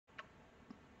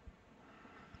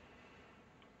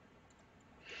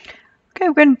Okay,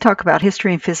 we're going to talk about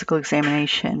history and physical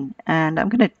examination, and I'm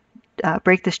going to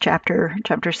break this chapter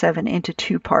 7, into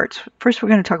two parts. First, we're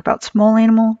going to talk about small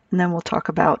animal, and then we'll talk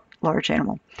about large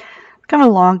animal. It's kind of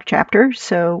a long chapter,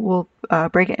 so we'll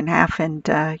break it in half,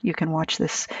 and you can watch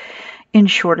this in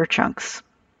shorter chunks.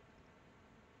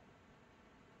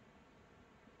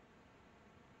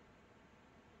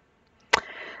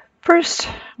 First,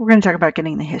 we're going to talk about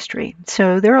getting the history.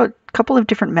 So there are a couple of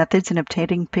different methods in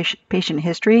obtaining patient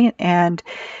history, and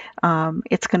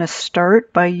it's going to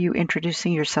start by you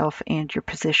introducing yourself and your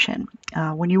position.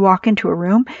 When you walk into a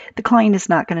room, the client is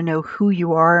not going to know who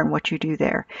you are and what you do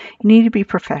there. You need to be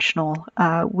professional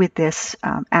with this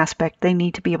aspect. They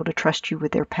need to be able to trust you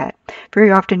with their pet.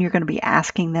 Very often you're going to be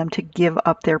asking them to give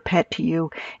up their pet to you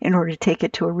in order to take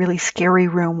it to a really scary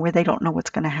room where they don't know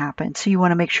what's going to happen. So you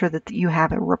want to make sure that you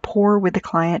have a rapport with the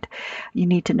client. You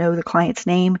need to know the client's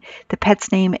name, the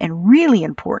pet's name, and really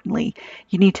importantly,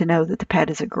 you need to know that the pet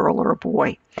is a girl or a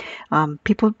boy.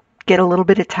 People get a little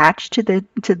bit attached to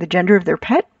the gender of their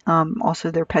pet,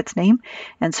 also their pet's name,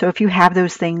 and so if you have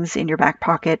those things in your back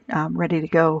pocket ready to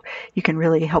go, you can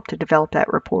really help to develop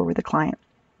that rapport with the client.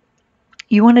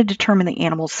 You want to determine the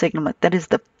animal signalement. That is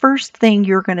the first thing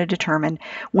you're going to determine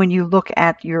when you look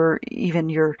at your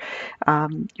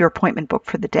appointment book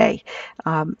for the day.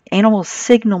 Animal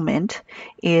signalement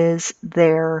is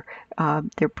their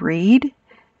breed,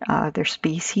 their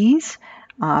species,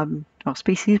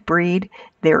 breed,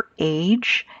 their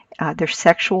age, their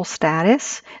sexual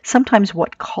status, sometimes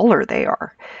what color they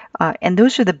are. And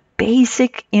those are the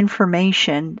basic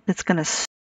information that's going to,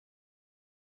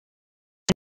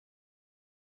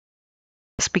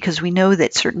 because we know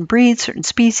that certain breeds, certain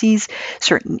species,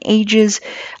 certain ages,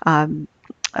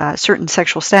 certain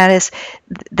sexual status,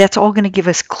 that's all going to give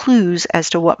us clues as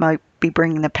to what might be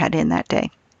bringing the pet in that day.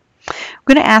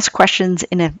 We're going to ask questions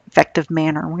in an effective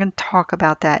manner. We're going to talk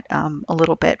about that a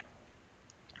little bit.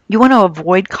 You want to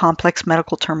avoid complex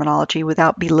medical terminology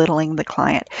without belittling the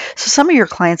client. So some of your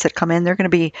clients that come in, they're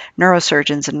going to be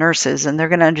neurosurgeons and nurses, and they're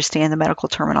going to understand the medical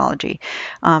terminology.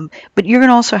 But you're going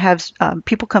to also have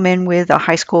people come in with a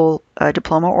high school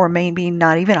diploma, or maybe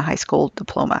not even a high school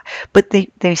diploma, but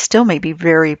they still may be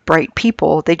very bright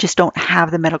people. They just don't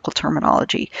have the medical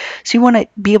terminology. So you want to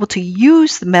be able to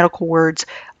use the medical words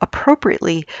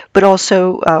appropriately, but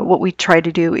also what we try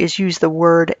to do is use the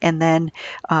word and then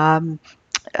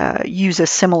use a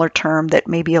similar term that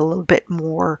may be a little bit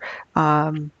more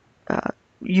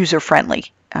user-friendly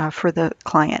for the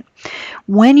client.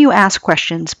 When you ask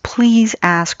questions, please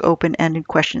ask open-ended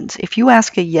questions. If you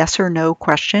ask a yes or no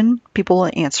question, people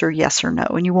will answer yes or no,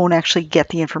 and you won't actually get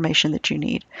the information that you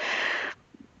need.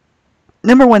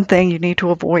 Number one thing, you need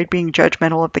to avoid being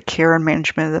judgmental of the care and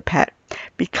management of the pet,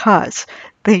 because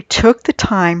they took the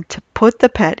time to put the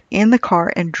pet in the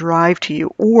car and drive to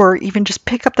you, or even just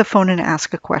pick up the phone and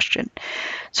ask a question.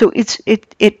 So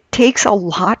it takes a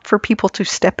lot for people to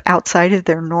step outside of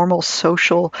their normal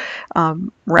social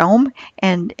realm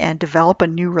and develop a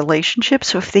new relationship.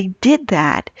 So if they did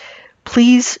that,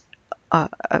 please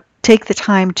take the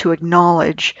time to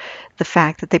acknowledge the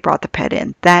fact that they brought the pet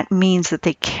in. That means that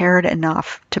they cared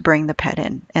enough to bring the pet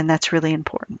in, and that's really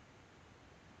important.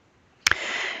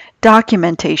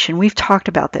 Documentation, we've talked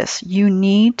about this. You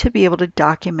need to be able to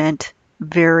document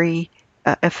very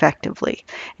effectively,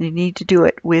 and you need to do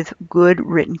it with good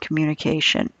written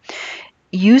communication.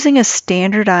 Using a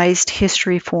standardized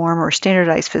history form or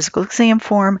standardized physical exam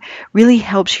form really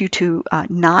helps you to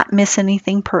not miss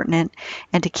anything pertinent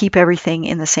and to keep everything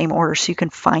in the same order so you can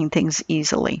find things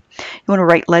easily. You want to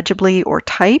write legibly or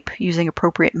type using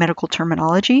appropriate medical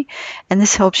terminology, and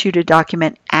this helps you to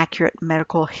document accurate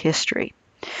medical history.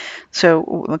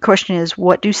 So the question is,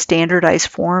 what do standardized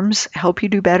forms help you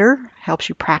do better? Helps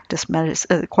you practice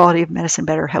the quality of medicine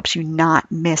better, helps you not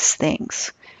miss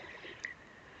things.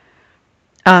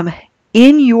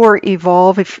 In your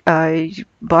Evolve, if you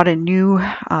bought a new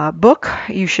book,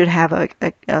 you should have a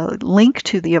link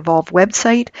to the Evolve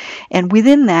website, and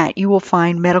within that you will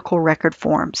find medical record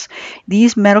forms.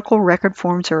 These medical record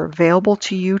forms are available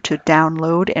to you to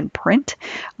download and print,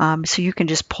 so you can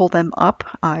just pull them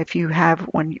up if you have,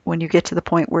 when you get to the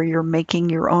point where you're making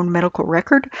your own medical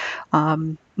record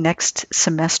next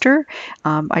semester.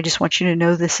 I just want you to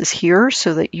know this is here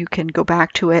so that you can go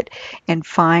back to it and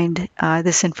find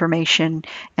this information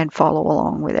and follow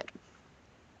along with it.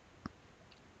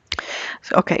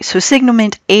 Okay, so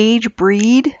signalment: age,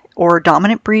 breed, or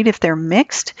dominant breed if they're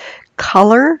mixed,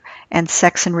 color, and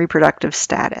sex and reproductive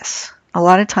status. A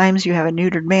lot of times you have a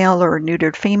neutered male or a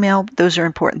neutered female. Those are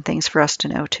important things for us to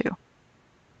know too.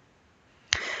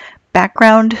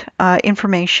 background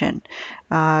information,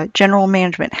 general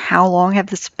management. How long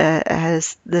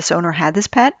has this owner had this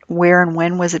pet? Where and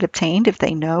when was it obtained, if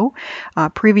they know?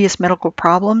 Previous medical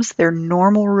problems, their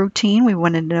normal routine. We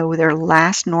want to know their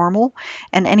last normal,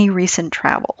 and any recent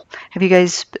travel. Have you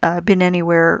guys been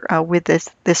anywhere with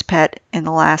this pet in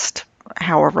the last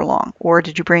however long? Or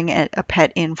did you bring a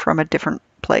pet in from a different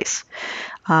place?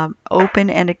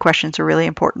 Open-ended questions are really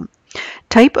important.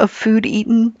 Type of food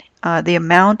eaten, the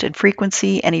amount and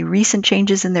frequency, any recent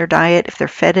changes in their diet, if they're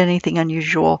fed anything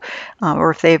unusual,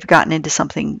 or if they've gotten into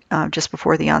something just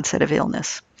before the onset of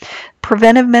illness.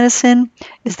 Preventive medicine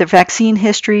is their vaccine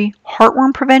history,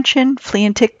 heartworm prevention, flea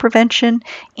and tick prevention,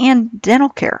 and dental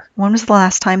care. When was the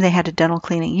last time they had a dental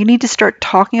cleaning? You need to start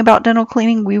talking about dental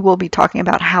cleaning. We will be talking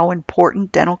about how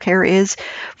important dental care is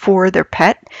for their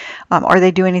pet. Are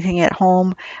they doing anything at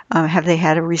home? Have they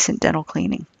had a recent dental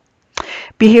cleaning?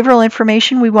 Behavioral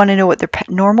information, we want to know what their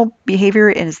normal behavior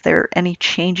is. There any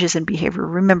changes in behavior?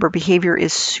 Remember, behavior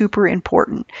is super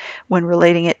important when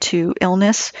relating it to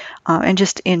illness and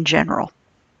just in general.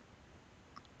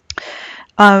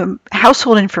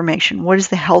 Household information. What is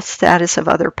the health status of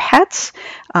other pets?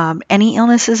 Any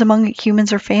illnesses among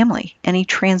humans or family? Any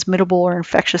transmittable or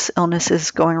infectious illnesses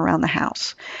going around the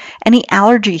house? Any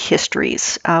allergy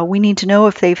histories? We need to know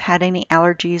if they've had any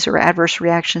allergies or adverse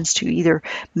reactions to either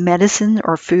medicine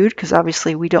or food, because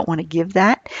obviously we don't want to give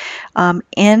that.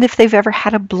 And if they've ever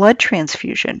had a blood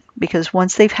transfusion, because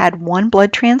once they've had one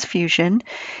blood transfusion,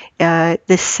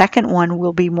 the second one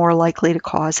will be more likely to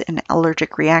cause an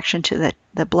allergic reaction to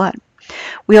the blood.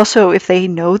 We also, if they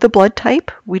know the blood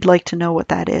type, we'd like to know what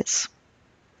that is.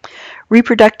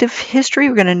 Reproductive history,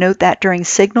 we're going to note that during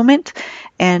signalment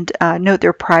and note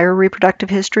their prior reproductive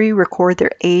history, record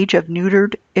their age of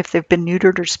neutered, if they've been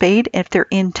neutered or spayed. If they're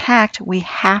intact, we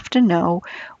have to know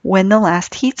when the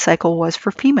last heat cycle was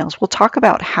for females. We'll talk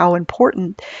about how and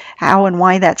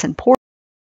why that's important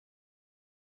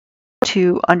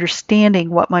to understanding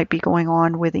what might be going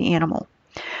on with the animal.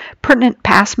 Pertinent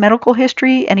past medical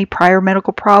history, any prior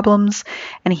medical problems,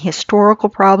 any historical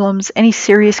problems, any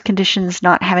serious conditions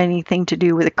not having anything to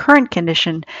do with the current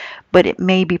condition, but it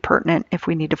may be pertinent if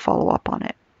we need to follow up on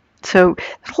it. So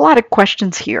there's a lot of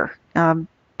questions here.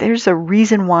 There's a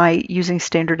reason why using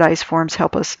standardized forms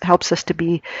helps us to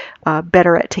be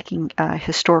better at taking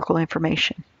historical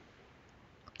information.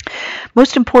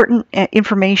 Most important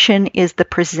information is the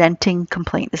presenting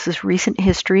complaint. This is recent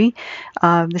history.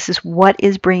 This is what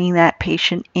is bringing that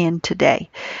patient in today.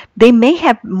 They may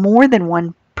have more than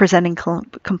one presenting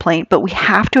complaint, but we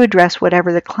have to address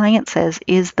whatever the client says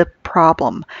is the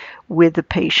problem with the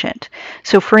patient.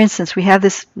 So for instance, we have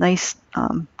this nice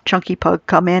chunky pug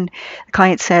come in. The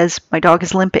client says, my dog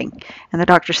is limping. And the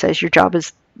doctor says, your dog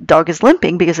is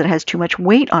limping because it has too much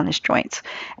weight on his joints.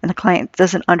 And the client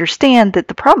doesn't understand that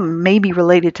the problem may be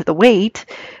related to the weight.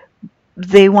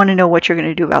 They want to know what you're going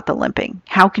to do about the limping.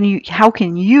 How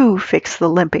can you fix the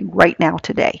limping right now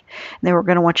today? And they were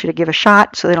going to want you to give a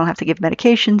shot so they don't have to give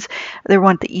medications. They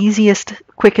want the easiest,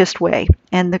 quickest way.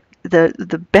 And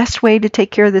the best way to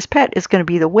take care of this pet is going to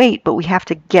be the weight, but we have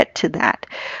to get to that.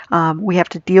 We have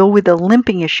to deal with the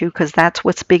limping issue because that's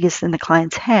what's biggest in the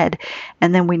client's head.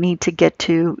 And then we need to get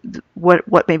to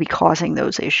what may be causing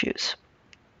those issues.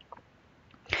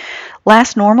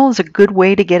 Last normal is a good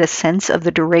way to get a sense of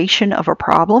the duration of a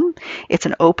problem. It's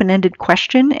an open-ended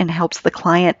question and helps the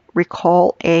client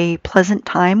recall a pleasant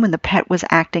time when the pet was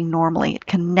acting normally. It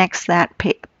connects that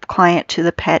client to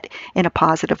the pet in a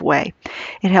positive way.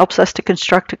 It helps us to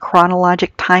construct a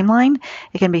chronologic timeline.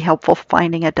 It can be helpful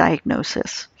finding a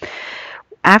diagnosis.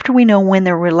 After we know when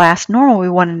they were last normal, we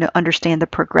want to understand the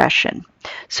progression.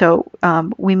 So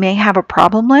we may have a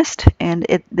problem list, and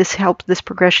this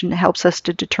progression helps us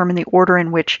to determine the order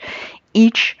in which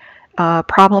each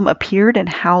problem appeared and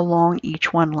how long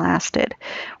each one lasted.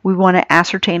 We want to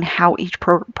ascertain how each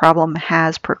problem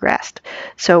has progressed.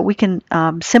 So we can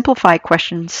simplify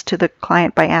questions to the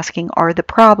client by asking, are the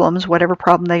problems, whatever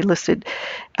problem they listed,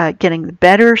 getting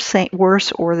better,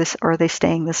 worse, or are they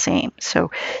staying the same? So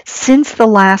since the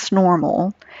last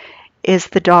normal, is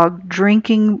the dog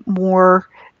drinking more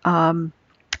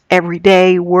every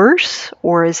day worse,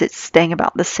 or is it staying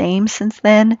about the same since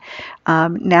then?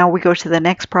 Now we go to the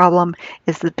next problem.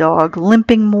 Is the dog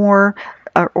limping more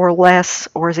or less,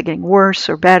 or is it getting worse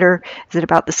or better? Is it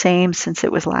about the same since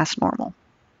it was last normal?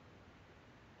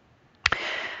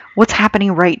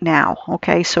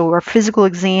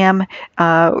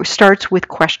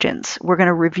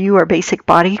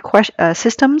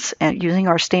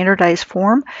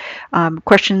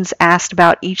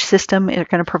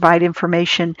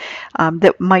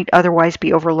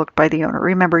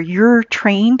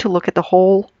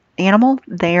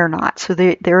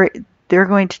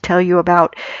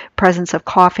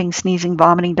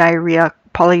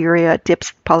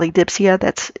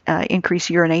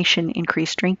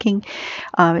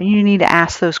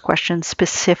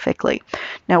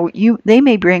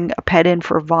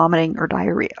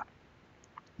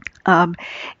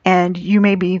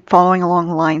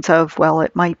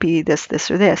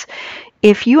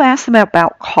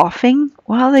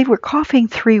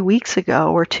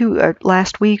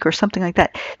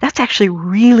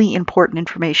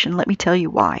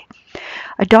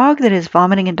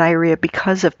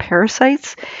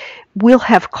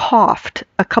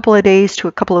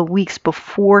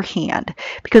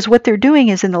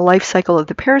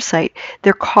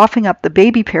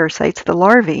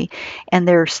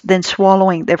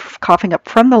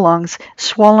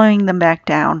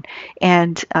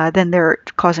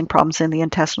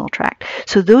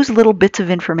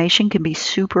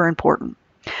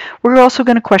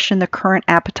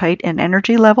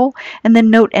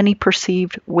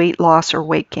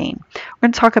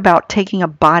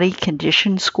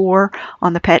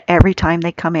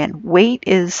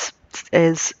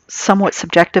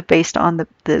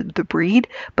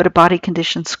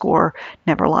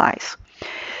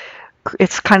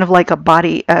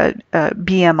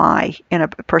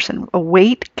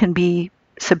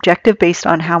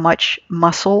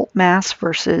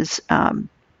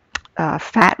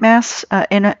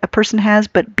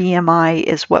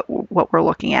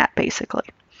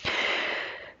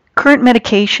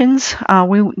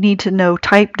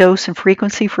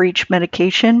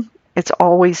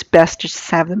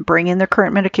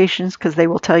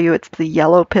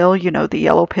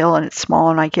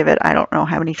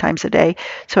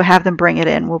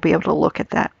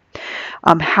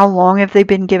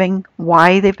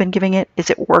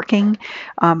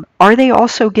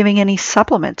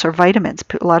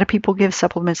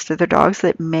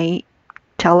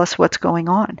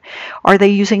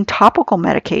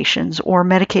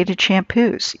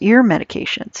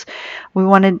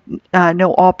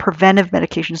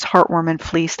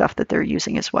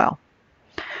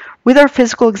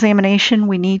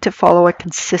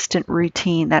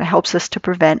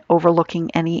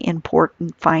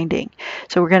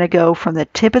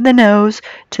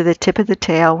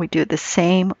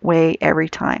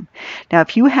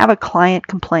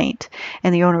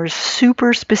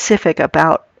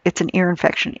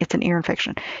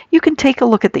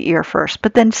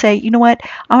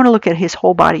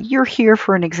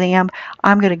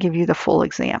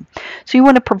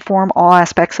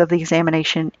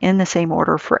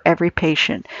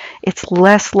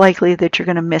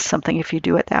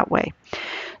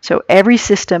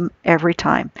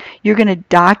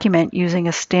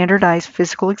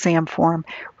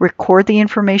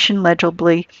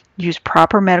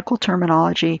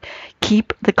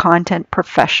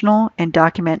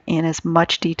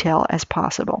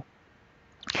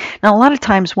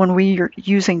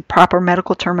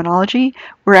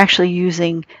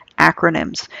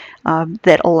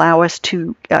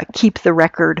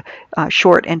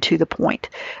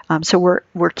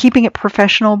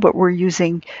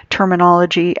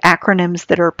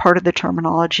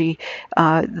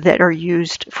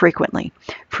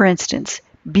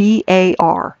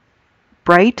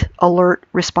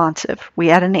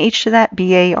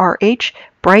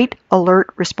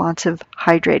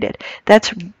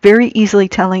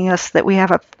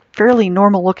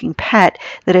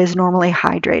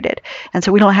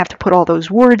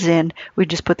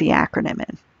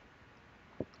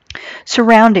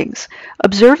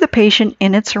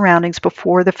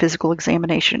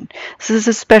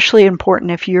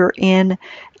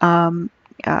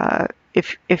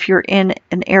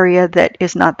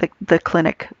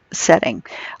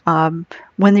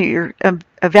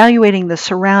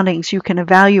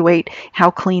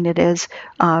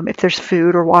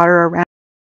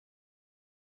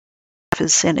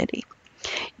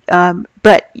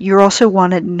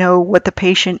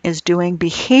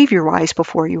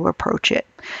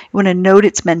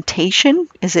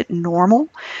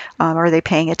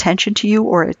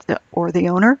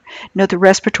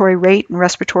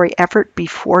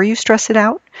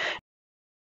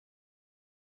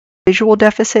 visual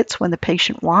deficits when the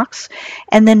patient walks,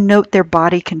 and then note their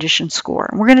body condition score.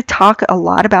 And we're going to talk a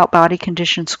lot about body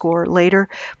condition score later,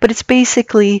 but it's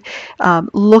basically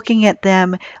looking at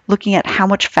them, looking at how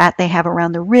much fat they have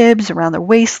around the ribs, around their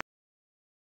waist,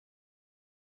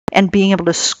 and being able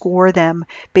to score them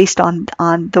based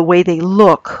on the way they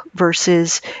look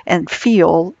versus and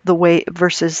feel the way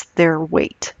versus their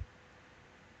weight.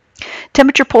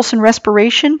 Temperature, pulse, and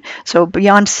respiration. So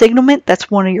beyond signalment,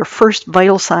 that's one of your first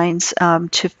vital signs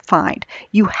to find.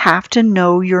 You have to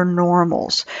know your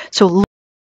normals. So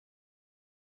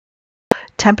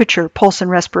temperature, pulse, and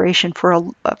respiration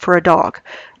for a dog,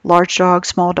 large dog,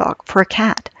 small dog, for a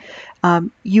cat.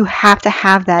 You have to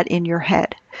have that in your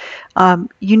head.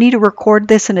 You need to record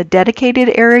this in a dedicated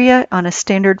area on a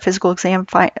standard physical exam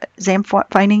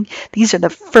finding. These are the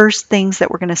first things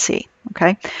that we're going to see.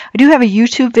 Okay, I do have a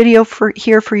YouTube video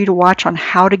here for you to watch on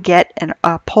how to get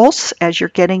a pulse as you're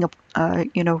getting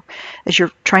as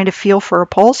you're trying to feel for a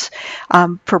pulse.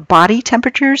 For body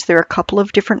temperatures, there are a couple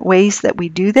of different ways that we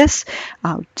do this.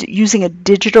 Using a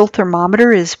digital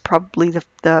thermometer is probably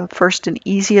the first and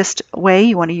easiest way.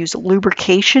 You want to use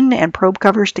lubrication and probe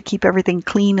covers to keep everything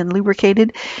clean and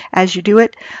lubricated as you do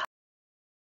it.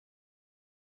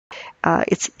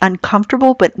 It's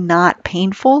uncomfortable but not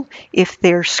painful. If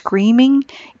they're screaming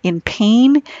in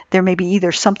pain, there may be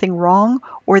either something wrong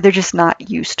or they're just not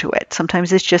used to it.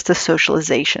 Sometimes it's just a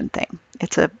socialization thing.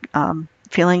 It's a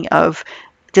feeling of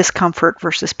discomfort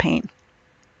versus pain.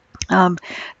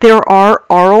 There are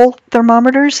oral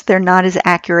thermometers. They're not as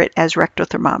accurate as rectal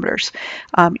thermometers.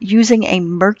 Using a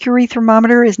mercury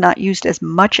thermometer is not used as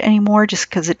much anymore just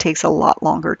because it takes a lot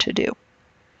longer to do.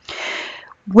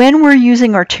 When we're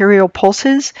using arterial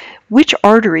pulses, which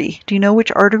artery? Do you know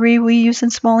which artery we use in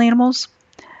small animals?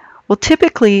 Well,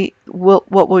 typically what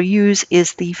we'll use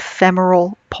is the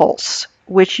femoral pulse,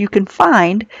 which you can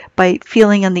find by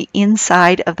feeling on the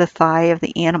inside of the thigh of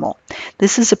the animal.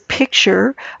 This is a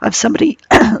picture of somebody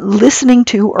listening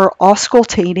to or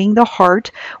auscultating the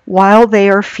heart while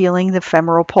they are feeling the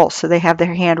femoral pulse. So they have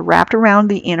their hand wrapped around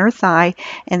the inner thigh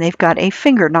and they've got a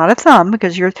finger, not a thumb,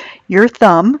 because your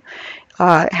thumb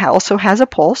also has a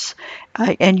pulse,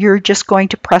 and you're just going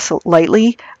to press it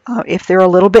lightly. If they're a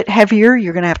little bit heavier,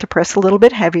 you're going to have to press a little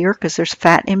bit heavier because there's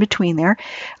fat in between there.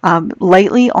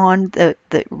 Lightly on the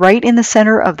right in the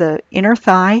center of the inner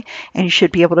thigh, and you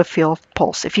should be able to feel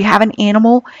pulse. If you have an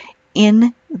animal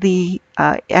in the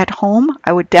at home,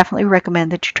 I would definitely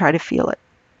recommend that you try to feel it.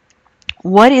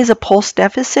 What is a pulse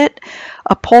deficit?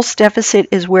 A pulse deficit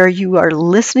is where you are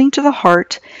listening to the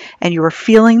heart and you are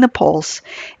feeling the pulse,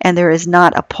 and there is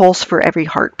not a pulse for every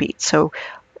heartbeat. So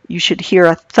you should hear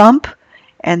a thump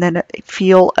and then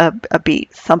feel a beat.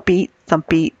 Thump beat, thump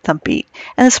beat, thump beat.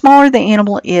 And the smaller the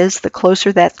animal is, the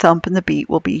closer that thump and the beat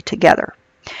will be together.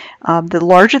 The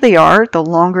larger they are, the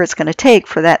longer it's going to take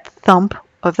for that thump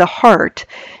of the heart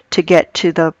to get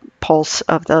to the pulse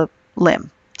of the limb.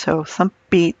 So thump,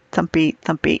 beat, thump, beat,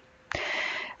 thump, beat.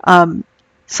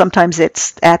 Sometimes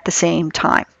it's at the same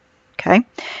time. Okay.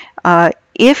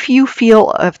 If you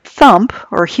feel a thump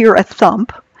or hear a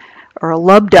thump or a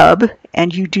lub-dub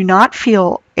and you do not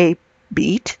feel a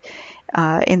beat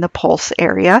in the pulse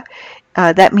area,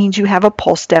 that means you have a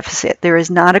pulse deficit. There is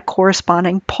not a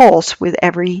corresponding pulse with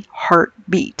every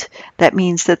heartbeat. That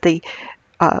means that the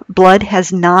blood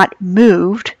has not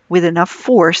moved with enough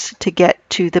force to get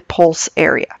to the pulse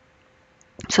area.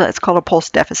 So that's called a pulse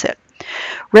deficit.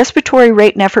 Respiratory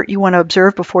rate and effort you want to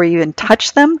observe before you even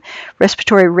touch them.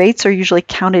 Respiratory rates are usually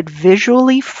counted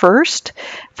visually first,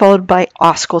 followed by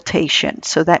auscultation.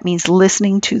 So that means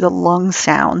listening to the lung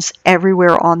sounds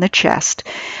everywhere on the chest.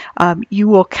 You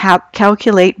will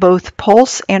calculate both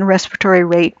pulse and respiratory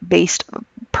rate based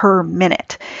per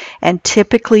minute. And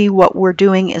typically what we're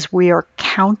doing is we are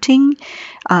counting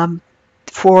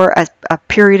for a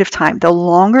period of time. The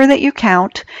longer that you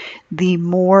count, the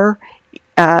more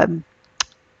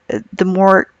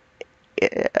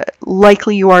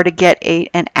likely you are to get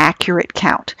an accurate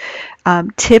count.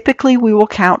 Typically, we will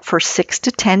count for 6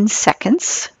 to 10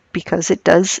 seconds because it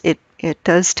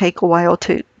does take a while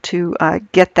to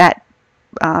get that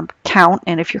count.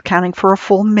 And if you're counting for a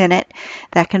full minute,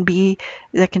 that can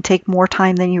take more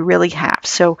time than you really have.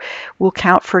 So we'll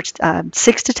count for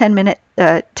 6 to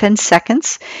 10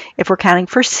 seconds. If we're counting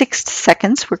for 6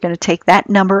 seconds, we're going to take that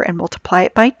number and multiply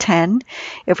it by 10.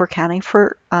 If we're counting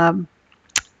for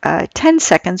 10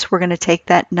 seconds, we're going to take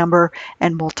that number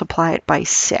and multiply it by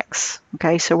 6.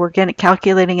 Okay, so we're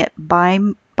calculating it by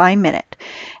minute,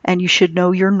 and you should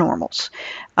know your normals.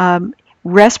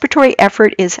 Respiratory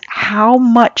effort is how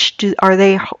much are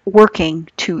they working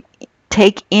to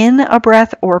take in a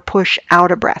breath or push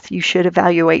out a breath. You should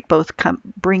evaluate both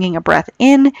bringing a breath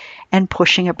in and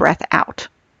pushing a breath out.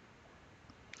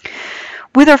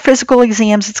 With our physical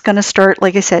exams, it's going to start,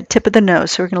 like I said, tip of the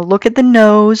nose. So we're going to look at the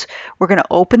nose, we're going to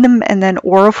open them, and then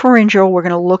oropharyngeal, we're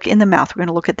going to look in the mouth. We're going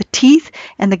to look at the teeth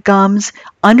and the gums,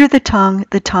 under the tongue,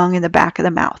 and the back of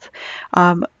the mouth.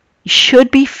 Should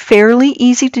be fairly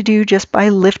easy to do just by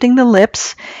lifting the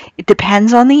lips. It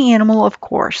depends on the animal, of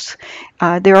course.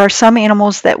 There are some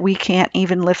animals that we can't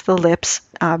even lift the lips.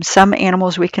 Some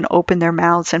animals we can open their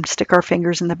mouths and stick our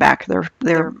fingers in the back of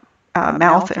their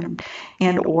mouth and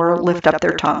or lift up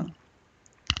their tongue.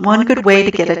 One good way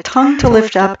to get a tongue to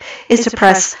lift up is to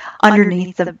press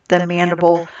underneath the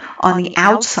mandible on the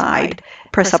outside,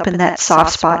 press up in that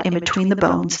soft spot in between the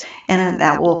bones, and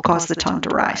that will cause the tongue to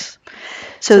rise.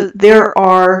 So there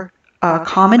are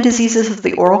common diseases of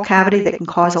the oral cavity that can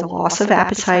cause a loss of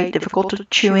appetite, difficulty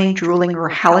chewing, drooling, or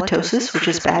halitosis, which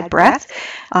is bad breath.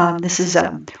 This is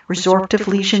resorptive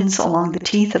lesions along the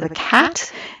teeth of a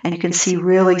cat, and you can see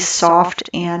really soft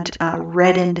and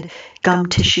reddened gum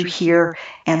tissue here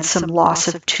and some loss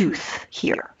of tooth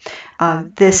here.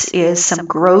 This is some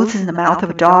growth in the mouth of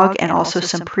a dog and also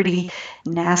some pretty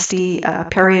nasty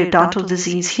periodontal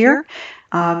disease here.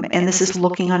 And this is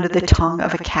looking under the tongue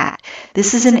of a cat.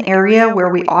 This is an area where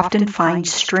we often find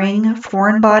string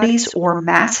foreign bodies or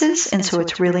masses, and so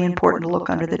it's really important to look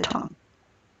under the tongue.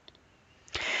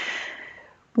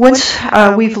 Once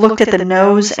we've looked at the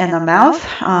nose and the mouth,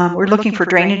 we're looking for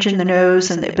drainage in the nose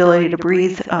and the ability to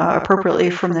breathe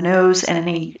appropriately from the nose and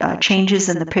any changes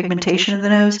in the pigmentation of the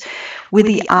nose. With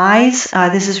the eyes,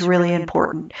 this is really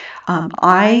important.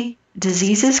 Eye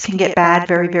diseases can get bad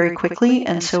very, very quickly,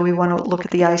 and so we want to look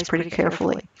at the eyes pretty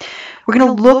carefully. We're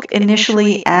going to look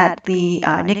initially at the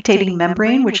nictitating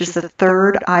membrane, which is the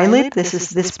third eyelid. This is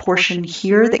this portion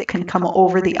here that can come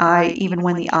over the eye even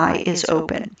when the eye is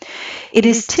open. It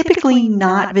is typically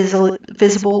not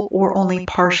visible or only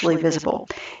partially visible.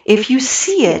 If you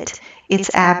see it,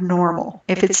 it's abnormal.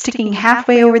 If it's sticking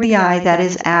halfway over the eye, that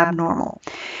is abnormal.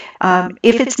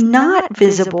 If it's not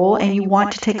visible and you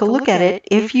want to take a look at it,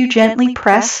 if you gently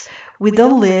press with the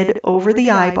lid over the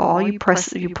eyeball, you put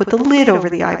the lid over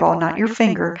the eyeball, not your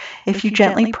finger. If you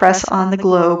gently press on the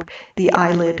globe, the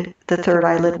eyelid, the third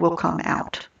eyelid, will come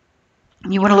out.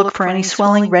 You want to look for any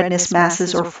swelling, redness,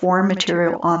 masses, or foreign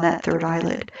material on that third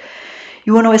eyelid.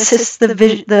 You want to assess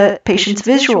the patient's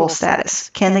visual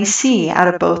status. Can they see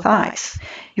out of both eyes?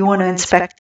 You want to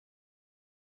inspect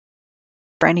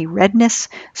for any redness,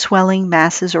 swelling,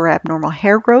 masses, or abnormal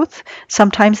hair growth.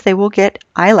 Sometimes they will get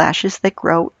eyelashes that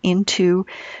grow into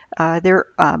their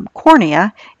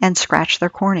cornea and scratch their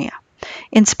cornea.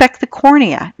 Inspect the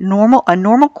cornea. A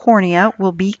normal cornea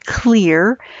will be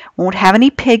clear, won't have any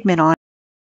pigment on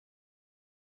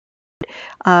it,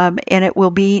 and it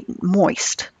will be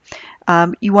moist.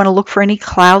 You want to look for any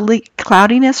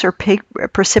cloudiness or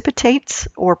precipitates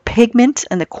or pigment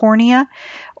in the cornea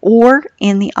or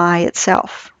in the eye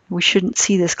itself. We shouldn't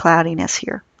see this cloudiness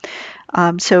here.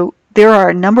 So there are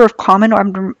a number of common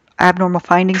abnormal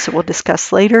findings that we'll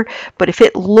discuss later, but if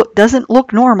it doesn't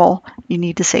look normal, you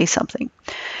need to say something.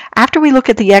 After we look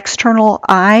at the external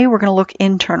eye, we're going to look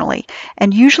internally.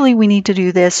 And usually we need to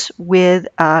do this with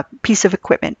a piece of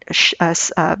equipment,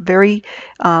 a very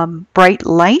bright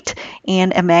light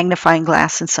and a magnifying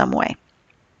glass in some way.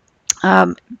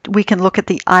 We can look at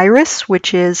the iris,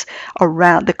 which is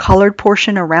around the colored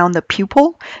portion around the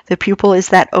pupil. The pupil is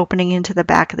that opening into the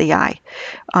back of the eye.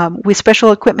 With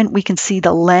special equipment, we can see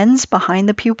the lens behind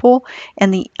the pupil,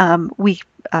 and we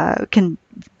can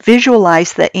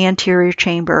visualize the anterior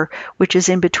chamber, which is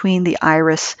in between the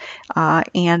iris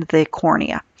and the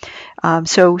cornea.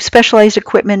 So specialized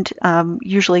equipment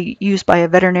usually used by a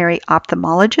veterinary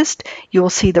ophthalmologist. You will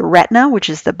see the retina, which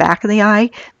is the back of the eye,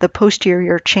 the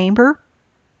posterior chamber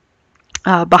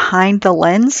behind the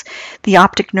lens, the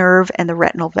optic nerve, and the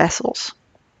retinal vessels.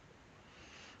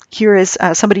 Here is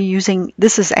somebody using,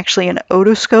 this is actually an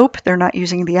otoscope. They're not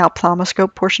using the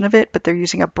ophthalmoscope portion of it, but they're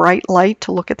using a bright light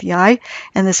to look at the eye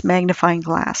and this magnifying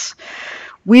glass.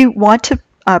 We want to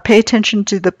pay attention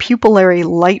to the pupillary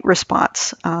light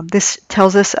response. This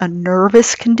tells us a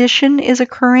nervous condition is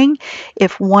occurring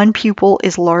if one pupil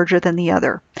is larger than the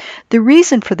other. The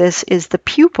reason for this is the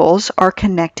pupils are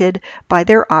connected by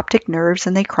their optic nerves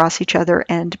and they cross each other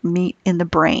and meet in the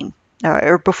brain.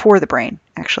 Or before the brain,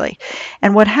 actually.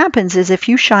 And what happens is if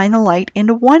you shine the light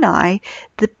into one eye,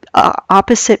 the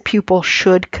opposite pupil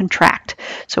should contract.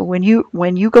 So when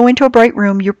you go into a bright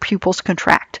room, your pupils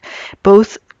contract.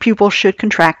 Both pupils should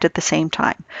contract at the same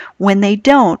time. When they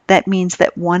don't, that means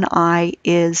that one eye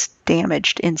is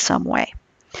damaged in some way.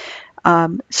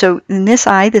 So in this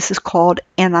eye, this is called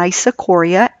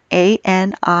anisocoria, A-N-I-S-O-C-O-R-I-A.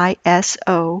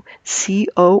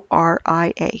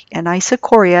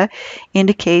 Anisocoria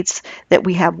indicates that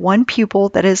we have one pupil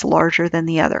that is larger than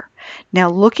the other. Now,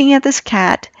 looking at this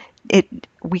cat,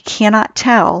 we cannot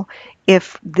tell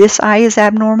if this eye is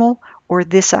abnormal or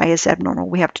this eye is abnormal.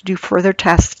 We have to do further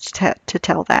tests to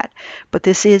tell that. But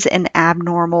this is an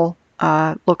abnormal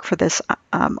look for this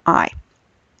eye.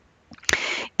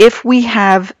 If we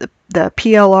have the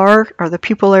PLR, or the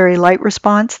pupillary light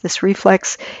response, this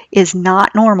reflex is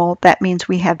not normal, that means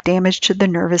we have damage to the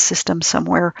nervous system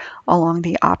somewhere along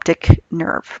the optic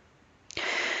nerve.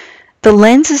 The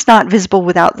lens is not visible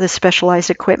without this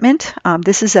specialized equipment.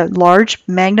 This is a large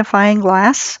magnifying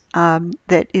glass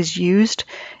that is used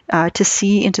to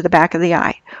see into the back of the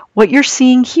eye. What you're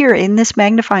seeing here in this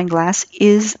magnifying glass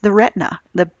is the retina,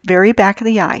 the very back of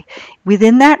the eye.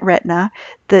 Within that retina,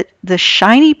 the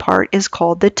shiny part is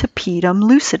called the tapetum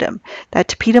lucidum. That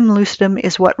tapetum lucidum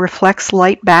is what reflects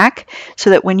light back, so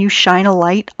that when you shine a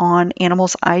light on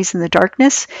animals' eyes in the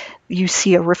darkness, you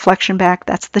see a reflection back.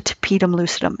 That's the tapetum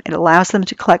lucidum. It allows them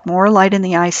to collect more light in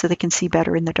the eye so they can see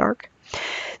better in the dark.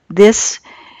 This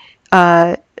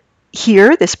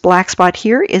here, this black spot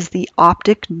here, is the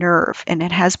optic nerve, and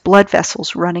it has blood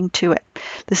vessels running to it.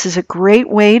 This is a great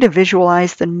way to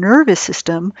visualize the nervous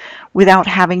system without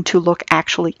having to look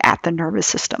actually at the nervous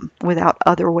system, without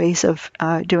other ways of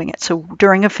doing it. So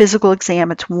during a physical exam,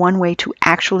 it's one way to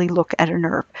actually look at a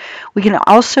nerve. We can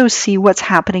also see what's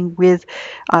happening with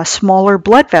smaller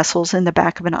blood vessels in the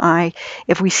back of an eye.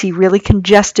 If we see really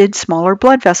congested, smaller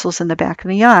blood vessels in the back of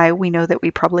the eye, we know that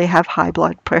we probably have high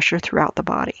blood pressure throughout the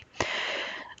body.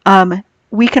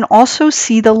 We can also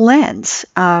see the lens.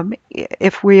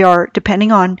 If we are,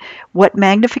 depending on what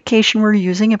magnification we're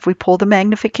using, if we pull the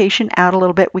magnification out a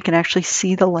little bit, we can actually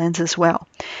see the lens as well.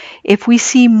 If we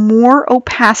see more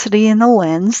opacity in the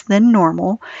lens than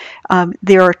normal,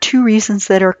 there are two reasons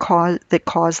that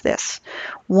cause this.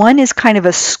 One is kind of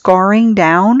a scarring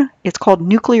down. It's called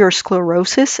nuclear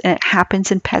sclerosis, and it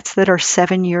happens in pets that are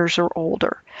 7 years or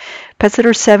older. Pets that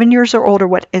are 7 years or older,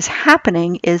 what is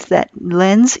happening is that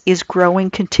lens is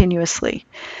growing continuously.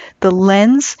 The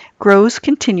lens grows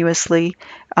continuously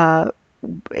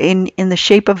in the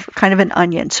shape of kind of an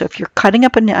onion. So if you're cutting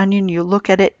up an onion, you look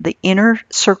at it, the inner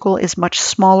circle is much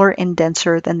smaller and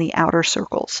denser than the outer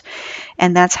circles.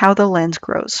 And that's how the lens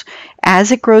grows.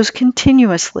 As it grows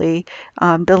continuously,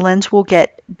 the lens will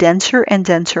get denser and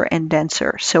denser and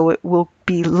denser. So it will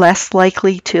be less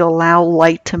likely to allow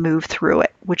light to move through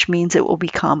it, which means it will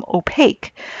become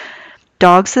opaque.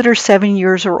 Dogs that are 7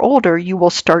 years or older, you will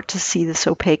start to see this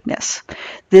opaqueness.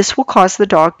 This will cause the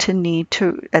dog to need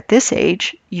to, at this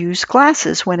age, use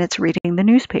glasses when it's reading the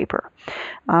newspaper.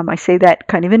 I say that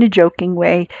kind of in a joking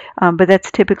way, but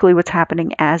that's typically what's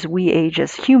happening as we age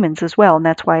as humans as well, and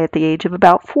that's why at the age of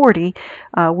about 40,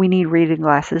 we need reading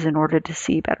glasses in order to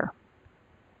see better.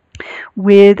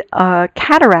 With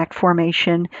cataract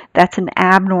formation, that's an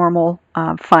abnormal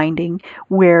finding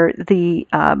where the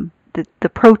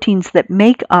proteins that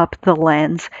make up the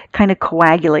lens kind of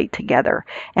coagulate together,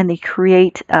 and they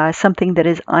create something that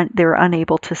is they're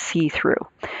unable to see through.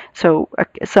 So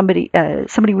somebody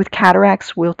with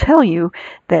cataracts will tell you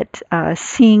that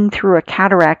seeing through a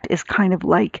cataract is kind of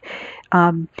like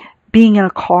being in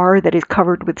a car that is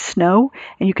covered with snow,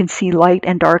 and you can see light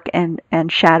and dark and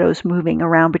shadows moving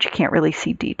around, but you can't really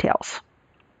see details.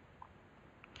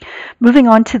 Moving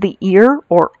on to the ear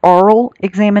or oral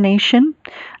examination,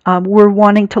 we're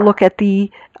wanting to look at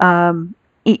the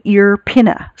ear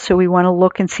pinna. So we want to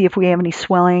look and see if we have any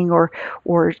swelling or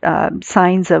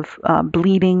signs of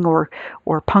bleeding or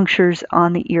punctures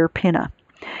on the ear pinna.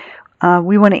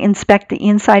 We want to inspect the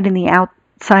inside and the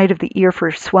outside of the ear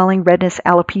for swelling, redness,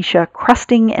 alopecia,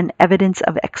 crusting, and evidence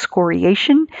of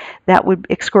excoriation.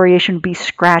 Excoriation would be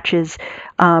scratches,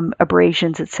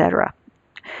 abrasions, etc.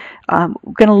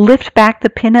 We're going to lift back the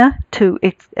pinna to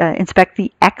inspect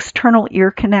the external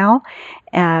ear canal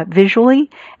visually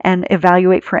and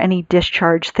evaluate for any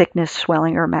discharge, thickness,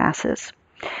 swelling, or masses.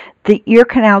 The ear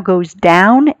canal goes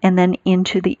down and then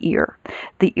into the ear.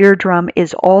 The eardrum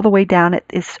is all the way down. It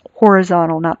is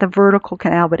horizontal, not the vertical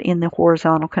canal, but in the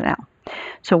horizontal canal.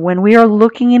 So when we are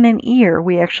looking in an ear,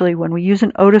 when we use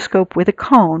an otoscope with a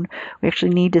cone, we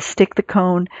actually need to stick the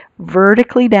cone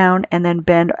vertically down and then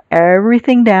bend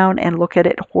everything down and look at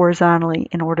it horizontally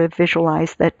in order to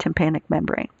visualize the tympanic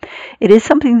membrane. It is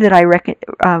something that I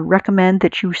recommend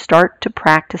that you start to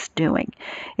practice doing.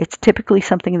 It's typically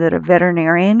something that a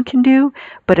veterinarian can do,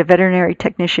 but a veterinary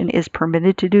technician is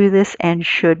permitted to do this and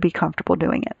should be comfortable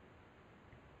doing it.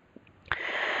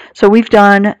 So we've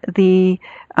done the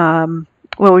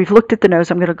Well, we've looked at the nose.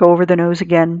 I'm going to go over the nose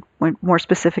again, more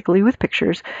specifically with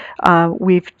pictures.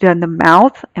 We've done the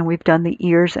mouth, and we've done the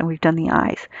ears, and we've done the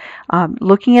eyes.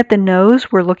 Looking at the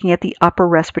nose, we're looking at the upper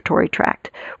respiratory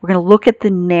tract. We're going to look at the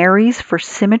nares for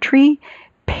symmetry,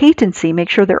 patency, make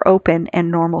sure they're open, and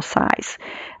normal size.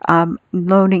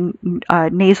 Noting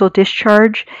nasal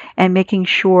discharge and making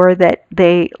sure that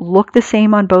they look the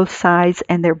same on both sides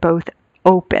and they're both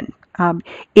open.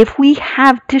 If we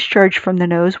have discharge from the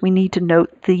nose, we need to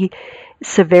note the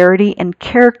severity and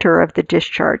character of the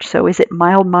discharge. So is it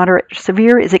mild, moderate,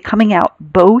 severe? Is it coming out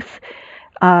both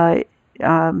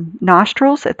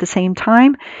nostrils at the same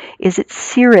time? Is it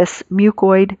serous,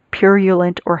 mucoid,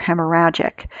 purulent, or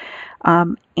hemorrhagic?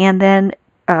 And then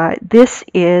this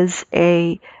is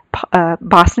a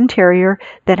Boston Terrier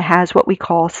that has what we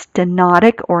call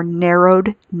stenotic or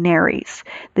narrowed nares.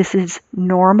 This is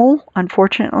normal,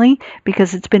 unfortunately,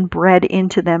 because it's been bred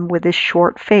into them with this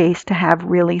short face to have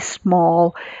really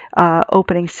small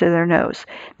openings to their nose.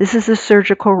 This is a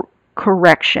surgical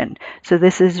correction. So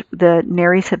this is the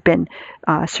nares have been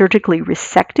surgically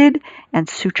resected and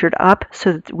sutured up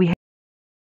so that we have.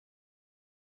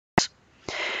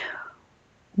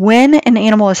 When an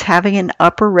animal is having an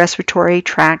upper respiratory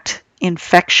tract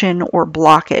infection or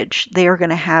blockage, they are going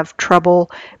to have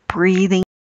trouble breathing.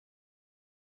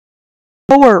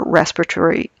 Lower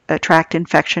respiratory tract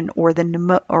infection or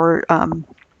the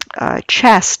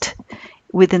chest,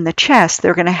 within the chest,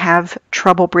 they're going to have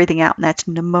trouble breathing out, and that's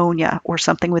pneumonia or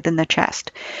something within the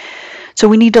chest. So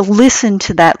we need to listen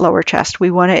to that lower chest.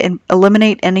 We want to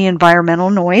eliminate any environmental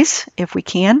noise if we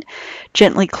can.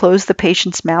 Gently close the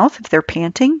patient's mouth if they're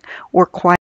panting, or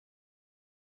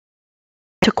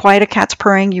to quiet a cat's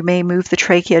purring, you may move the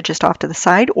trachea just off to the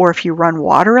side, or if you run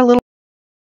water a little,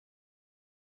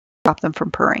 stop them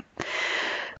from purring.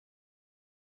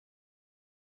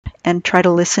 And try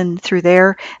to listen through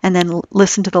there, and then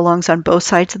listen to the lungs on both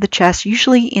sides of the chest,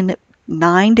 usually in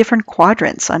 9 different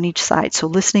quadrants on each side, so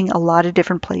listening a lot of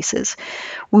different places.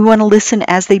 We want to listen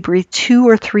as they breathe 2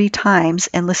 or 3 times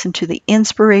and listen to the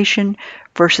inspiration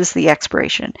versus the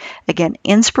expiration. Again,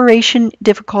 inspiration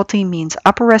difficulty means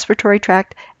upper respiratory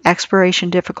tract, expiration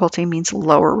difficulty means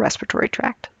lower respiratory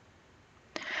tract.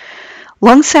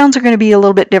 Lung sounds are going to be a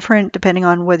little bit different depending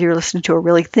on whether you're listening to a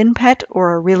really thin pet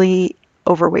or a really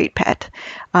overweight pet.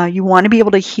 You want to be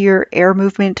able to hear air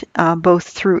movement both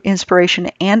through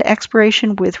inspiration and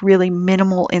expiration with really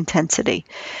minimal intensity.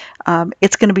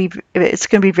 It's going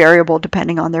to be variable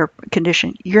depending on their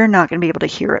condition. You're not going to be able to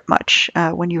hear it much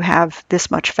when you have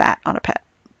this much fat on a pet.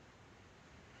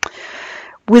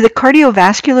 With a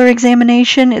cardiovascular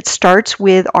examination, it starts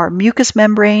with our mucous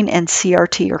membrane and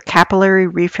CRT, or capillary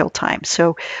refill time.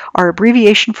 So our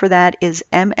abbreviation for that is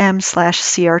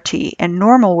MM/CRT, and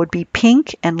normal would be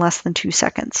pink and less than 2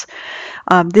 seconds.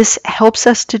 This helps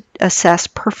us to assess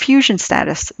perfusion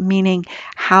status, meaning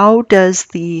how does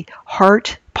the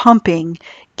heart pumping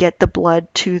get the blood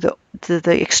to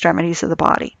the extremities of the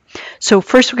body. So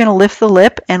first we're going to lift the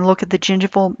lip and look at the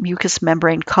gingival mucous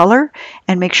membrane color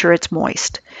and make sure it's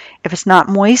moist. If it's not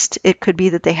moist, it could be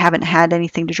that they haven't had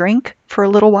anything to drink for a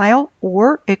little while,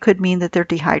 or it could mean that they're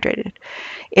dehydrated.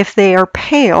 If they are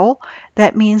pale,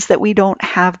 that means that we don't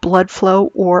have blood flow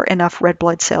or enough red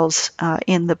blood cells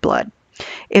in the blood.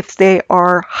 If they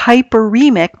are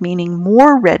hyperemic, meaning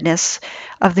more redness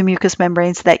of the mucous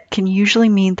membranes, that can usually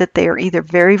mean that they are either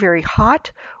very, very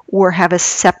hot or have a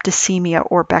septicemia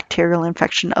or bacterial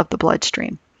infection of the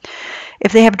bloodstream.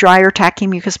 If they have dry or tacky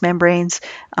mucous membranes,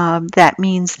 that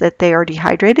means that they are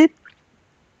dehydrated.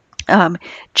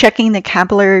 Checking the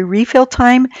capillary refill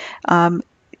time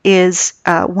is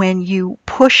when you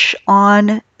push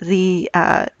on the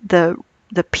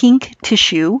pink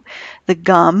tissue, the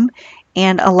gum,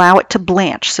 and allow it to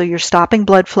blanch. So you're stopping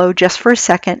blood flow just for a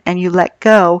second, and you let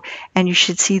go, and you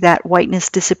should see that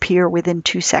whiteness disappear within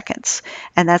 2 seconds.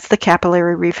 And that's the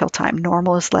capillary refill time.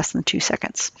 Normal is less than 2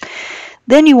 seconds.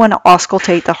 Then you want to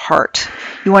auscultate the heart.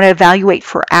 You want to evaluate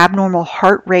for abnormal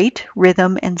heart rate,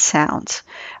 rhythm, and sounds.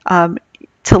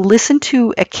 To listen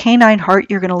to a canine heart,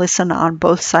 you're going to listen on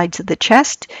both sides of the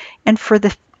chest, and for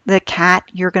the cat,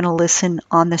 you're going to listen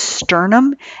on the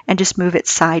sternum and just move it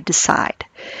side to side.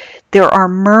 There are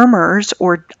murmurs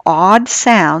or odd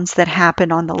sounds that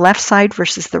happen on the left side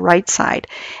versus the right side.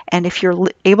 And if you're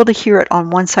able to hear it on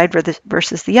one side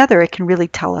versus the other, it can really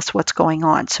tell us what's going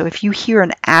on. So if you hear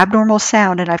an abnormal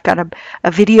sound, and I've got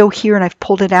a video here and I've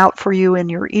pulled it out for you in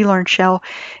your eLearn shell,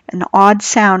 an odd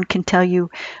sound can tell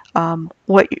you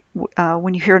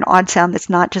when you hear an odd sound that's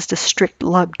not just a strict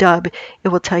lub dub, it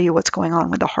will tell you what's going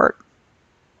on with the heart.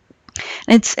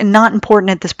 It's not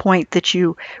important at this point that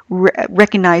you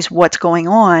recognize what's going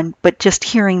on, but just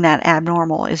hearing that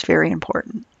abnormal is very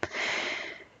important.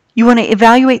 You want to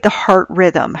evaluate the heart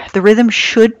rhythm. The rhythm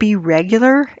should be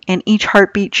regular, and each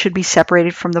heartbeat should be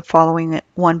separated from the following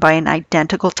one by an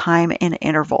identical time and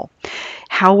interval.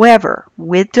 However,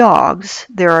 with dogs,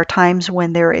 there are times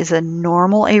when there is a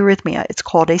normal arrhythmia. It's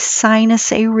called a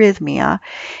sinus arrhythmia,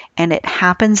 and it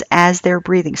happens as they're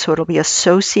breathing. So it'll be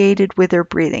associated with their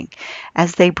breathing.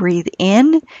 As they breathe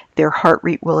in, their heart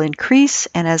rate will increase,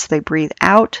 and as they breathe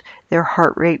out, their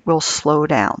heart rate will slow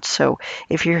down. So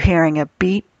if you're hearing a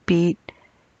beat, beat,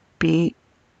 beat,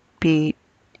 beat,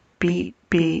 beat,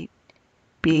 beat,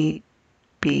 beat,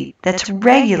 beat, that's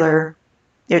regular.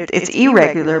 It's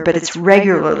irregular, but it's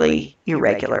regularly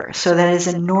irregular. So that is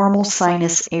a normal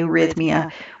sinus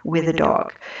arrhythmia with a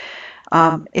dog.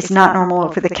 It's not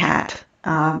normal for the cat.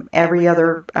 Every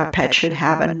other pet should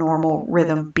have a normal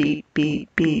rhythm, beat,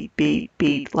 beat, beat, beat,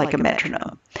 beat, like a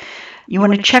metronome. You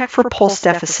want to check for pulse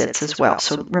deficits as well.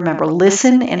 So remember,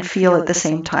 listen and feel at the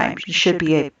same time. There should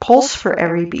be a pulse for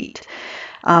every beat.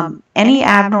 Any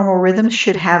abnormal rhythms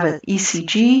should have an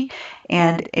ECG,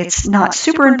 and it's not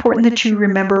super important that you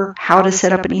remember how to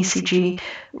set up an ECG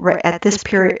at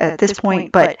this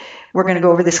point, but we're going to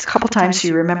go over this a couple times so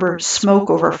you remember smoke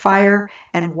over fire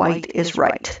and white is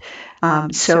right.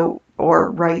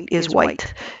 Or right is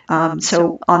white.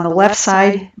 So on the left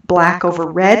side, black over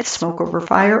red, smoke over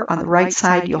fire. On the right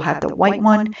side, you'll have the white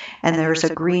one, and there's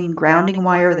a green grounding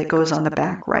wire that goes on the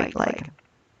back right leg.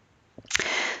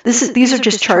 These are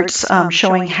just charts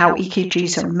showing how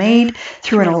EKGs are made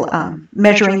through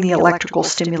measuring the electrical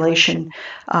stimulation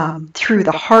through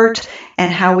the heart,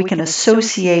 and how we can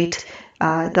associate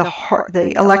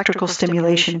the electrical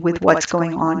stimulation with what's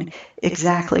going on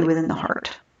exactly within the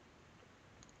heart.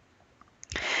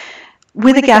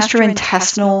 With a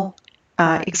gastrointestinal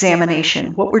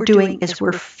examination, what we're doing is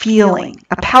we're feeling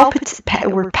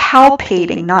we're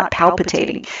palpating, not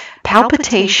palpitating.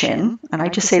 Palpitation, and I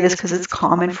just say this because it's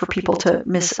common for people to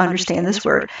misunderstand this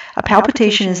word. A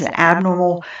palpitation is an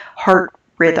abnormal heart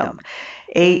rhythm.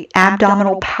 A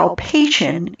abdominal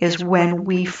palpation is when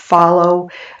we follow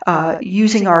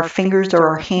using our fingers or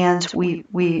our hands. We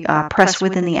press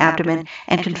within the abdomen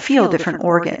and can feel different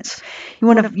organs. You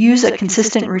want to use a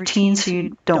consistent routine so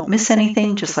you don't miss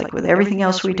anything, just like with everything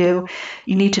else we do.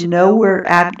 You need to know where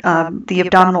the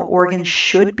abdominal organs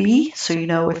should be, so you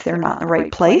know if they're not in the right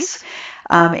place.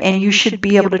 And you should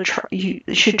be able to you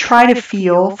should try to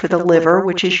feel for the liver,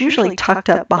 which is usually tucked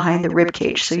up behind the rib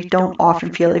cage, so you don't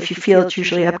often feel it. If you feel it's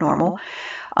usually abnormal.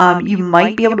 You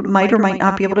might or might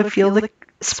not be able to feel the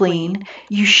spleen.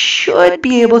 You should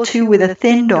be able to, with a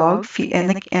thin dog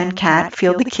and cat,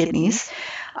 feel the kidneys,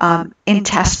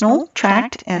 intestinal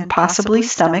tract, and possibly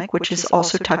stomach, which is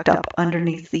also tucked up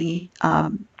underneath the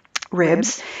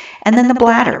ribs, and then the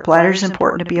bladder. Bladder is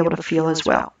important to be able to feel as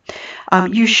well.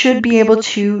 You should be able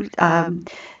to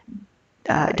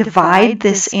divide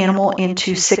this animal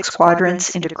into 6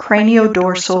 quadrants, into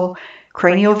craniodorsal,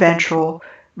 cranioventral,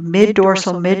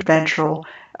 mid-dorsal, mid-ventral,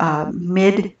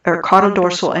 caudal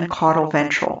dorsal, and caudal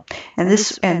ventral,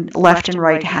 and left and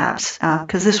right halves,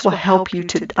 because this will help you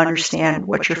to understand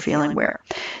what you're feeling where.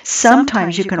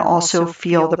 Sometimes you can also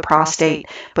feel the prostate,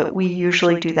 but we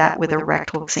usually do that with a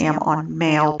rectal exam on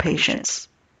male patients,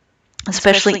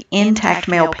 especially intact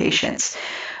male patients.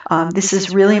 This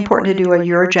is really important to do a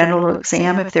urogenital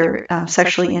exam if they're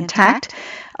sexually intact,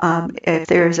 if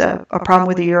there's a problem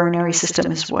with the urinary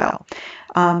system as well.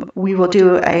 We will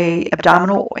do a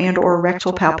abdominal and or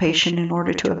rectal palpation in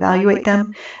order to evaluate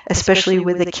them, especially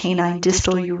with the canine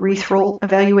distal urethral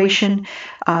evaluation.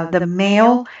 The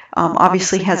male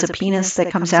obviously has a penis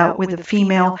that comes out. With the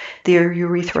female, their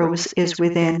urethra is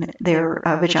within their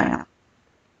vagina.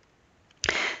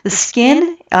 The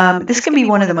skin, this can be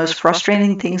one of the most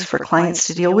frustrating things for clients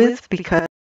to deal with, because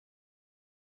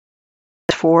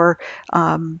for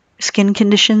skin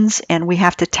conditions, and we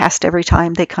have to test every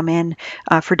time they come in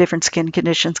for different skin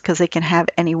conditions, because they can have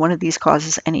any one of these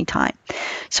causes anytime.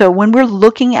 So when we're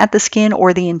looking at the skin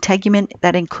or the integument,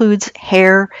 that includes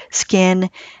hair,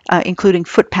 skin, including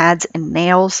foot pads and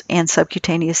nails, and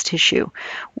subcutaneous tissue.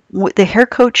 The hair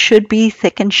coat should be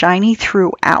thick and shiny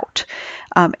throughout.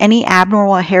 Any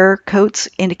abnormal hair coats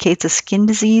indicates a skin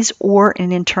disease or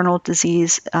an internal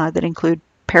disease that include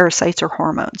parasites or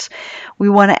hormones. We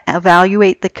want to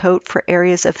evaluate the coat for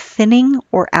areas of thinning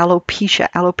or alopecia.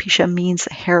 Alopecia means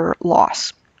hair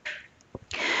loss.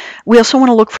 We also want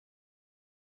to look for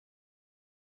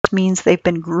means they've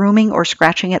been grooming or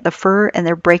scratching at the fur and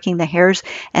they're breaking the hairs,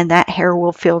 and that hair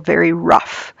will feel very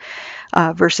rough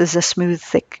versus a smooth,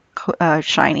 thick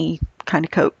shiny kind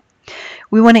of coat.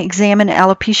 We want to examine an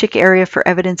alopecic area for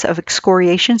evidence of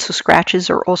excoriation, so scratches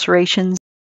or ulcerations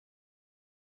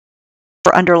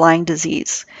or underlying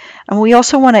disease. And we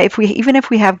also want to, even if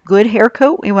we have good hair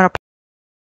coat, we want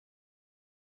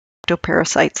to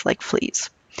parasites like fleas.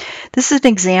 This is an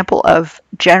example of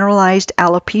generalized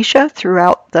alopecia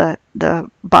throughout the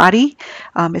body.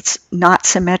 It's not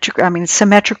symmetrical. I mean, it's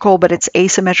symmetrical, but it's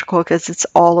asymmetrical because it's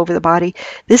all over the body.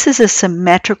 This is a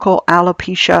symmetrical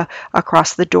alopecia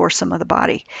across the dorsum of the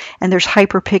body. And there's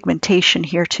hyperpigmentation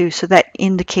here too, so that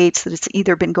indicates that it's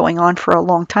either been going on for a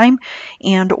long time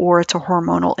and or it's a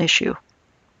hormonal issue.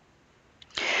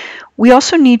 We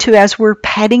also need to, as we're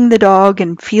petting the dog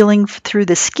and feeling through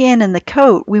the skin and the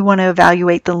coat, we want to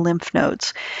evaluate the lymph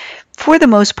nodes. For the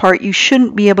most part, you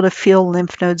shouldn't be able to feel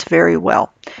lymph nodes very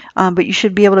well, but you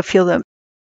should be able to feel them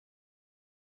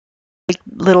like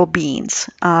little beans.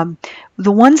 The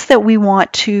ones that we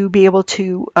want to be able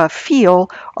to feel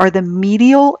are the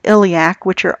medial iliac,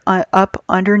 which are up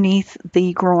underneath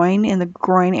the groin, in the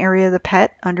groin area of the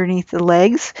pet, underneath the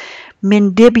legs,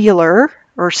 mandibular,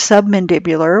 or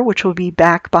submandibular, which will be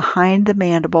back behind the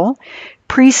mandible,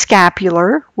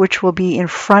 prescapular, which will be in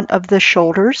front of the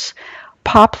shoulders,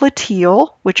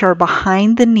 popliteal, which are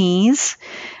behind the knees,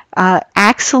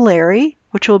 axillary,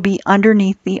 which will be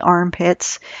underneath the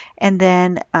armpits, and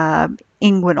then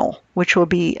inguinal, which will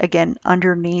be, again,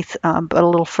 underneath, but a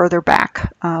little further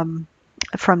back from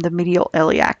the medial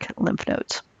iliac lymph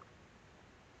nodes.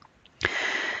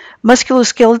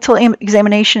 Musculoskeletal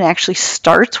examination actually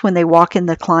starts when they walk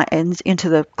into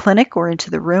the clinic or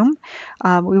into the room.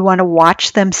 We want to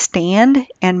watch them stand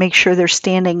and make sure they're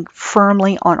standing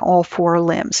firmly on all four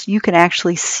limbs. You can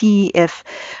actually see if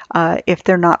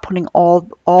they're not putting all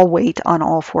weight on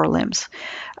all four limbs.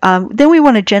 Then we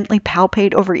want to gently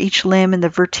palpate over each limb in the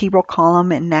vertebral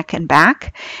column and neck and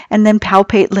back, and then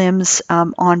palpate limbs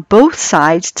on both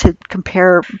sides to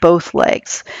compare both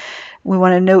legs. We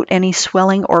want to note any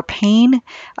swelling or pain.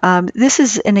 This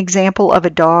is an example of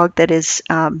a dog that is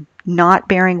not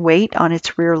bearing weight on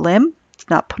its rear limb. It's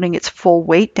not putting its full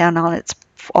weight down on its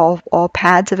all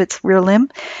pads of its rear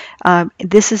limb.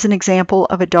 This is an example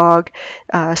of a dog,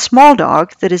 a small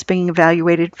dog, that is being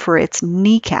evaluated for its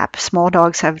kneecap. Small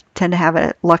dogs tend to have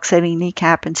a luxating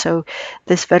kneecap, and so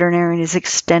this veterinarian is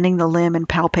extending the limb and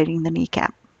palpating the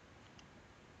kneecap.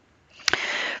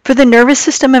 For the nervous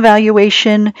system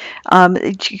evaluation,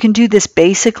 you can do this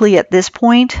basically at this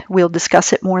point. We'll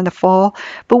discuss it more in the fall.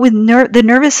 But with the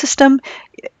nervous system,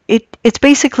 it's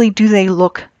basically, do they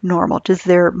look normal? Do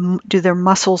their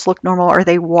muscles look normal? Are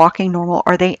they walking normal?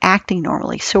 Are they acting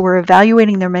normally? So we're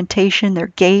evaluating their mentation, their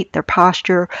gait, their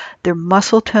posture, their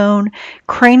muscle tone,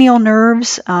 cranial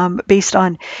nerves, based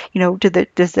on,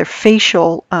 does their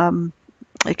facial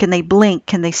can they blink?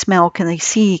 Can they smell? Can they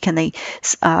see? Can they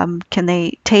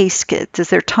taste? Does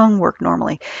their tongue work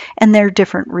normally? And their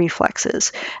different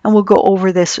reflexes. And we'll go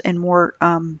over this in more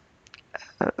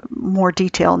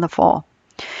detail in the fall.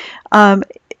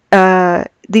 The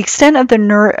extent of the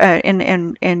nerve,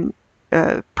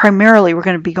 primarily we're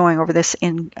going to be going over this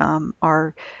in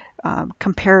our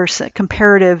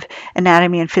comparative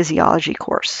anatomy and physiology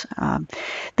course.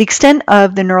 The extent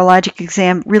of the neurologic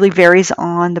exam really varies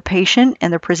on the patient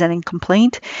and their presenting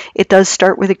complaint. It does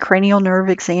start with a cranial nerve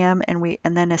exam and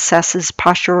then assesses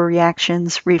postural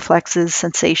reactions, reflexes,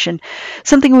 sensation,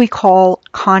 something we call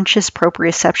conscious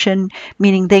proprioception,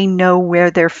 meaning they know where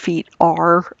their feet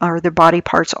are or their body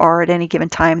parts are at any given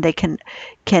time. They can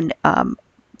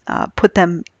put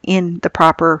them in the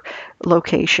proper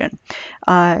location.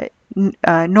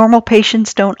 Normal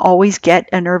patients don't always get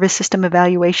a nervous system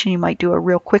evaluation. You might do a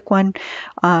real quick one.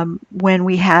 When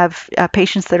we have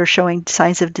patients that are showing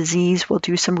signs of disease, we'll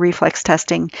do some reflex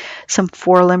testing, some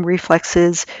forelimb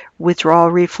reflexes, withdrawal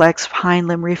reflex, hind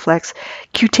limb reflex,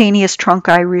 cutaneous trunk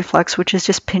eye reflex, which is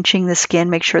just pinching the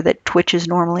skin, make sure that it twitches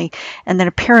normally, and then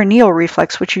a perineal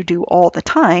reflex, which you do all the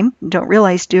time. You don't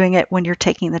realize doing it when you're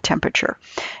taking the temperature.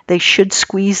 They should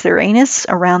squeeze their anus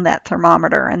around that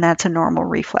thermometer, and that's a normal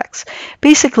reflex.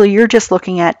 Basically, you're just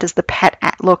looking at, does the pet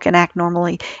look and act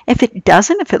normally? If it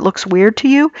doesn't, if it looks weird to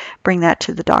you, bring that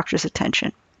to the doctor's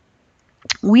attention.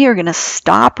 We are going to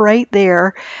stop right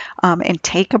there and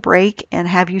take a break and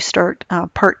have you start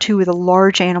part 2 with a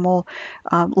large animal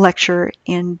lecture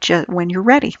when you're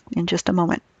ready in just a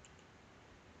moment.